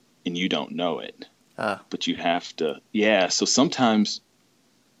 and you don't know it. But you have to, so sometimes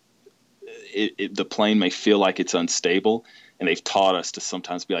the plane may feel like it's unstable, and they've taught us to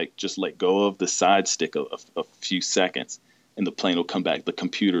sometimes be like, just let go of the side stick a few seconds, and the plane will come back. The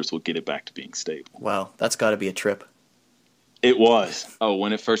computers will get it back to being stable. Wow, that's got to be a trip. It was. Oh,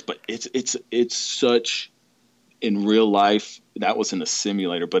 when it first, but it's such, in real life, that was in a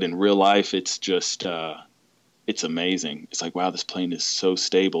simulator, but in real life, it's just, it's amazing. It's like, wow, this plane is so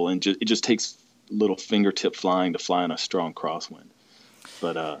stable, and it just takes little fingertip flying to fly in a strong crosswind.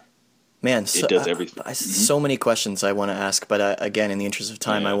 But man, it does everything. So many questions I want to ask, but again, in the interest of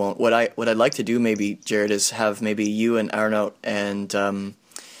time, I won't. What I'd like to do, maybe, Jared, is have maybe you and Arnaut and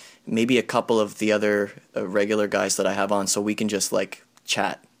maybe a couple of the other regular guys that I have on, so we can just like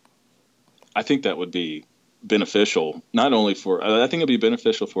chat. I think that would be beneficial, not only for, I think it'd be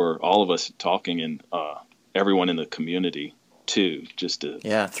beneficial for all of us talking and everyone in the community too, just to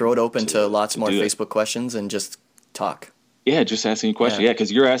throw it open to lots more Facebook questions and just talk. Yeah, just asking questions. Yeah,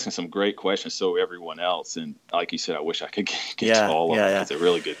 because you're asking some great questions, so everyone else. And like you said, I wish I could get to all of them. Those are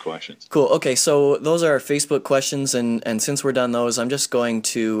really good questions. Cool. Okay, so those are our Facebook questions, and since we're done those, I'm just going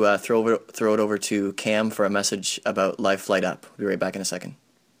to throw it over to Cam for a message about Live Flight App. We'll be right back in a second.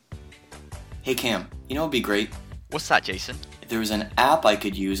 Hey Cam, you know what would be great? What's that, Jason? If there was an app I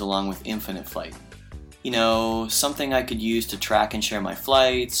could use along with Infinite Flight. Something I could use to track and share my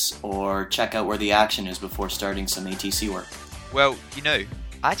flights, or check out where the action is before starting some ATC work. Well, I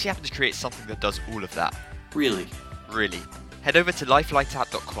actually happen to create something that does all of that. Really? Really. Head over to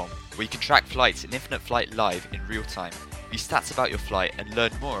liveflightapp.com, where you can track flights in Infinite Flight live in real time, view stats about your flight, and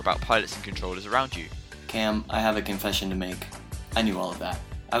learn more about pilots and controllers around you. Cam, I have a confession to make. I knew all of that.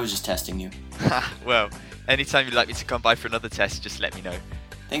 I was just testing you. Well, anytime you'd like me to come by for another test, just let me know.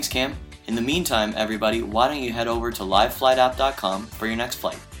 Thanks, Cam. In the meantime, everybody, why don't you head over to liveflightapp.com for your next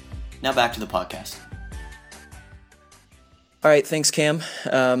flight. Now back to the podcast. All right, thanks, Cam.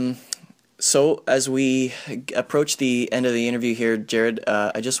 So as we approach the end of the interview here, Jared,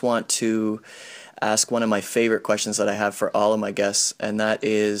 I just want to ask one of my favorite questions that I have for all of my guests, and that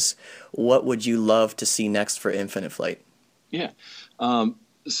is, what would you love to see next for Infinite Flight? Yeah.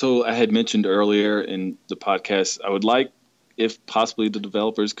 So I had mentioned earlier in the podcast, I would like, if possibly the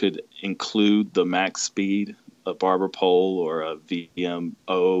developers could include the max speed, a barber pole or a VMO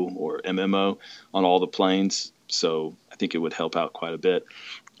or MMO on all the planes. So I think it would help out quite a bit.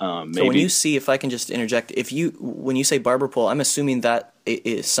 Maybe. So when you see, if I can just interject, when you say barber pole, I'm assuming that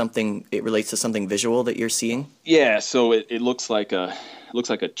it relates to something visual that you're seeing? Yeah, so it looks like a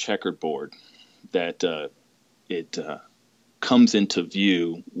checkered board that it comes into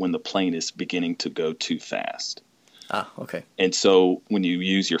view when the plane is beginning to go too fast. Ah, okay. And so when you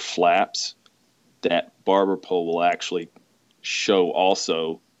use your flaps, that barber pole will actually show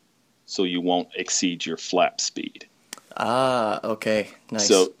also, so you won't exceed your flap speed. Ah, okay. Nice.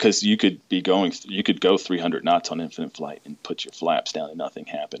 So, because you could go 300 knots on Infinite Flight and put your flaps down and nothing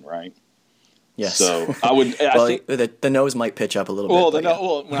happened, right? Yes. So well, I think, the nose might pitch up a little well, bit.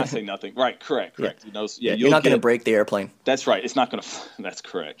 well, when I say nothing, right, correct. Yeah. The nose, You're not going to break the airplane. That's right. It's not going to. That's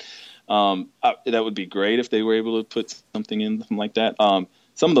correct. That would be great if they were able to put something like that.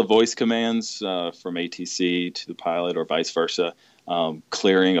 Some of the voice commands from ATC to the pilot or vice versa,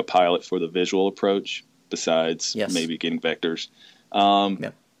 clearing a pilot for the visual approach besides maybe getting vectors.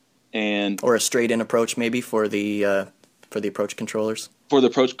 And or a straight-in approach maybe for the approach controllers. For the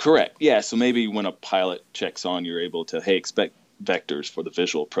approach, correct. Yeah, so maybe when a pilot checks on, you're able to, hey, expect vectors for the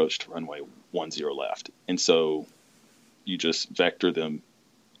visual approach to runway 10 left. And so you just vector them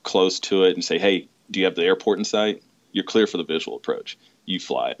close to it and say, hey, do you have the airport in sight? You're clear for the visual approach. You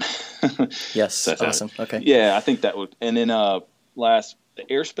fly it. Yes, so awesome. Okay. Yeah, I think that would. And then last, the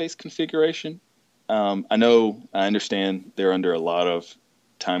airspace configuration. I understand they're under a lot of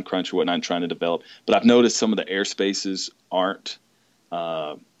time crunch or whatnot trying to develop, but I've noticed some of the airspaces aren't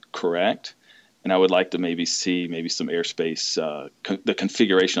correct, and I would like to maybe see some airspace, the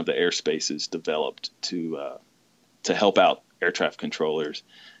configuration of the airspaces developed to help out air traffic controllers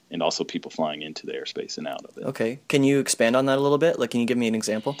and also people flying into the airspace and out of it. Okay. Can you expand on that a little bit? Like, can you give me an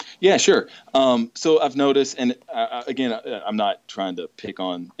example? Yeah, sure. So I've noticed, and again, I'm not trying to pick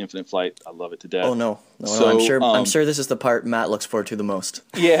on Infinite Flight. I love it to death. Oh, no. So, I'm sure this is the part Matt looks forward to the most.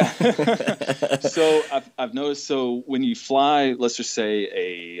 Yeah. So I've noticed, so when you fly, let's just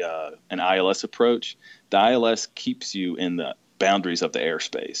say an ILS approach, the ILS keeps you in the boundaries of the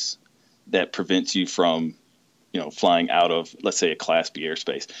airspace that prevents you from flying out of, let's say, a Class B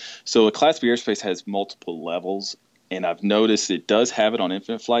airspace. So a Class B airspace has multiple levels, and I've noticed it does have it on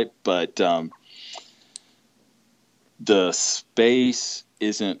Infinite Flight, but the space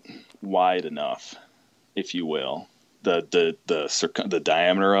isn't wide enough, if you will, the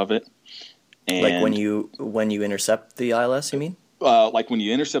diameter of it. And like when you intercept the ILS, you mean? Like when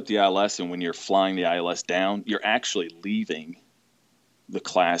you intercept the ILS and when you're flying the ILS down, you're actually leaving the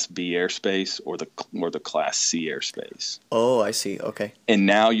Class B airspace or the Class C airspace. Oh, I see. Okay. And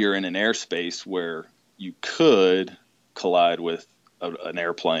now you're in an airspace where you could collide with an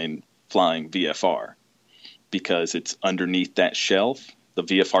airplane flying VFR because it's underneath that shelf. The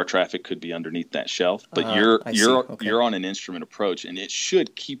VFR traffic could be underneath that shelf, but you're on an instrument approach, and it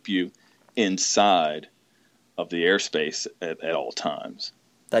should keep you inside of the airspace at all times.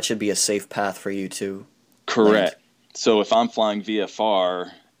 That should be a safe path for you to correct. land. So if I'm flying VFR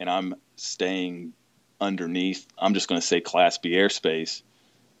and I'm staying underneath, I'm just going to say Class B airspace.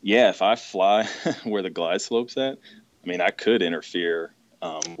 Yeah, if I fly where the glide slope's at, I mean, I could interfere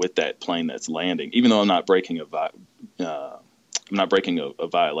with that plane that's landing, even though I'm not breaking a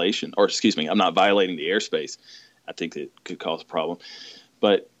violation, or excuse me, I'm not violating the airspace. I think it could cause a problem,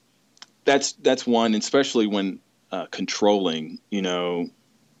 but that's one, especially when controlling,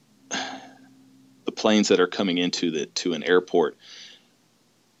 the planes that are coming into an airport.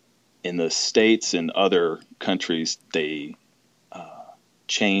 In the States and other countries, they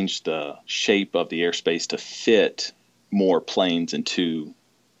change the shape of the airspace to fit more planes into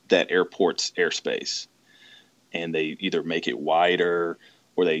that airport's airspace. And they either make it wider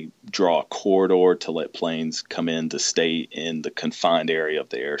or they draw a corridor to let planes come in to stay in the confined area of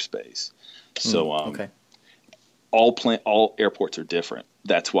the airspace. So okay. All airports are different.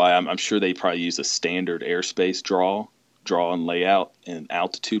 That's why I'm sure they probably use a standard airspace draw and layout and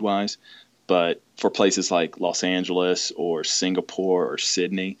altitude wise. But for places like Los Angeles or Singapore or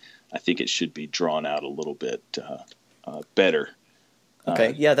Sydney, I think it should be drawn out a little bit better.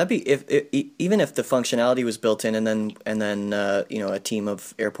 Okay, yeah, that'd be even if the functionality was built in, and then a team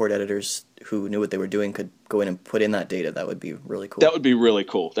of airport editors who knew what they were doing could go in and put in that data. That would be really cool. That would be really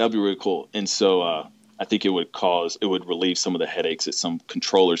cool. And so I think it would relieve some of the headaches that some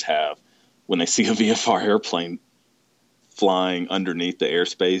controllers have when they see a VFR airplane flying underneath the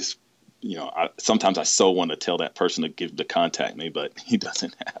airspace. Sometimes I so want to tell that person to contact me, but he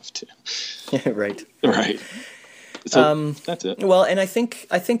doesn't have to. Right. So that's it. Well, and I think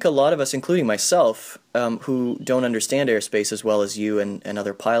a lot of us, including myself, who don't understand airspace as well as you and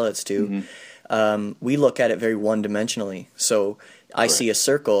other pilots do, we look at it very one-dimensionally. So I see a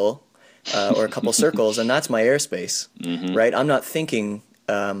circle or a couple circles, and that's my airspace, right? I'm not thinking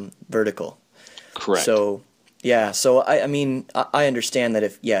vertical. Correct. So yeah, so I mean I understand that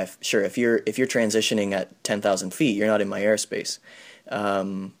if you're transitioning at 10,000 feet, you're not in my airspace,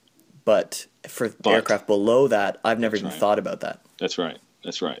 but for aircraft below that, I've never even thought about that. That's right.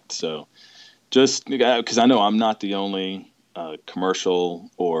 So just because I know I'm not the only commercial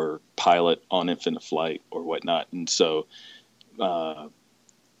or pilot on Infinite Flight or whatnot. And so I'm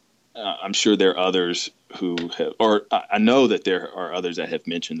sure there are others who have, or I know that there are others that have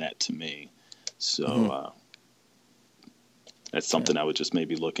mentioned that to me. So that's something I would just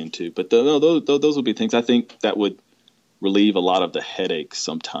maybe look into. But those would be things I think that would relieve a lot of the headaches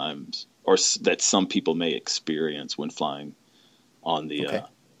sometimes, or that some people may experience when flying on the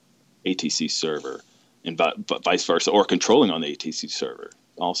ATC server, and vice versa, or controlling on the ATC server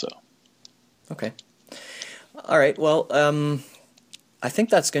also. Okay. All right. Well, I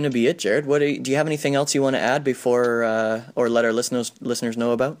think that's going to be it, Jared. Do you have anything else you want to add before, or let our listeners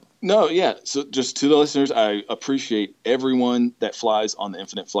know about? No, yeah. So just to the listeners, I appreciate everyone that flies on the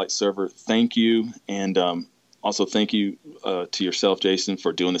Infinite Flight server. Thank you. And also thank you to yourself, Jason,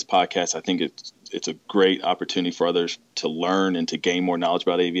 for doing this podcast. I think it's a great opportunity for others to learn and to gain more knowledge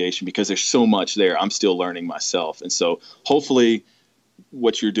about aviation, because there's so much there. I'm still learning myself. And so hopefully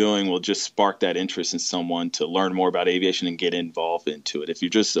what you're doing will just spark that interest in someone to learn more about aviation and get involved into it. If you're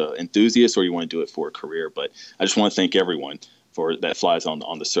just an enthusiast or you want to do it for a career. But I just want to thank everyone for that flies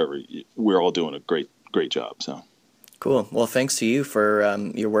on the server. We're all doing a great job. So cool. Well, thanks to you for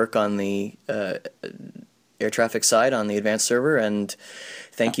your work on the air traffic side on the advanced server, and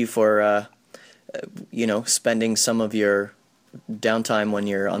thank you for spending some of your downtime when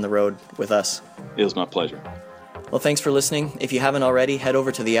you're on the road with us. It was my pleasure. Well, thanks for listening. If you haven't already, head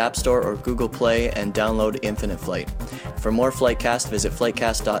over to the App Store or Google Play and download Infinite Flight. For more Flightcast, visit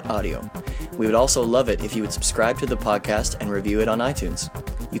flightcast.audio. We would also love it if you would subscribe to the podcast and review it on iTunes.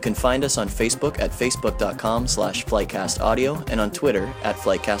 You can find us on Facebook at facebook.com/flightcastaudio and on Twitter at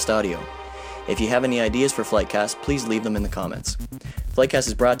flightcastaudio. If you have any ideas for Flightcast, please leave them in the comments. Flightcast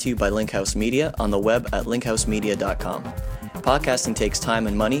is brought to you by Linkhouse Media on the web at linkhousemedia.com. Podcasting takes time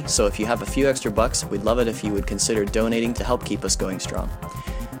and money, so if you have a few extra bucks, we'd love it if you would consider donating to help keep us going strong.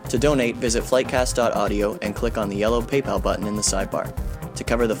 To donate, visit flightcast.audio and click on the yellow PayPal button in the sidebar. To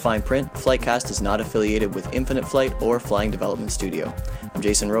cover the fine print, Flightcast is not affiliated with Infinite Flight or Flying Development Studio. I'm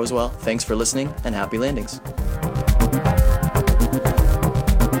Jason Rosewell. Thanks for listening, and happy landings.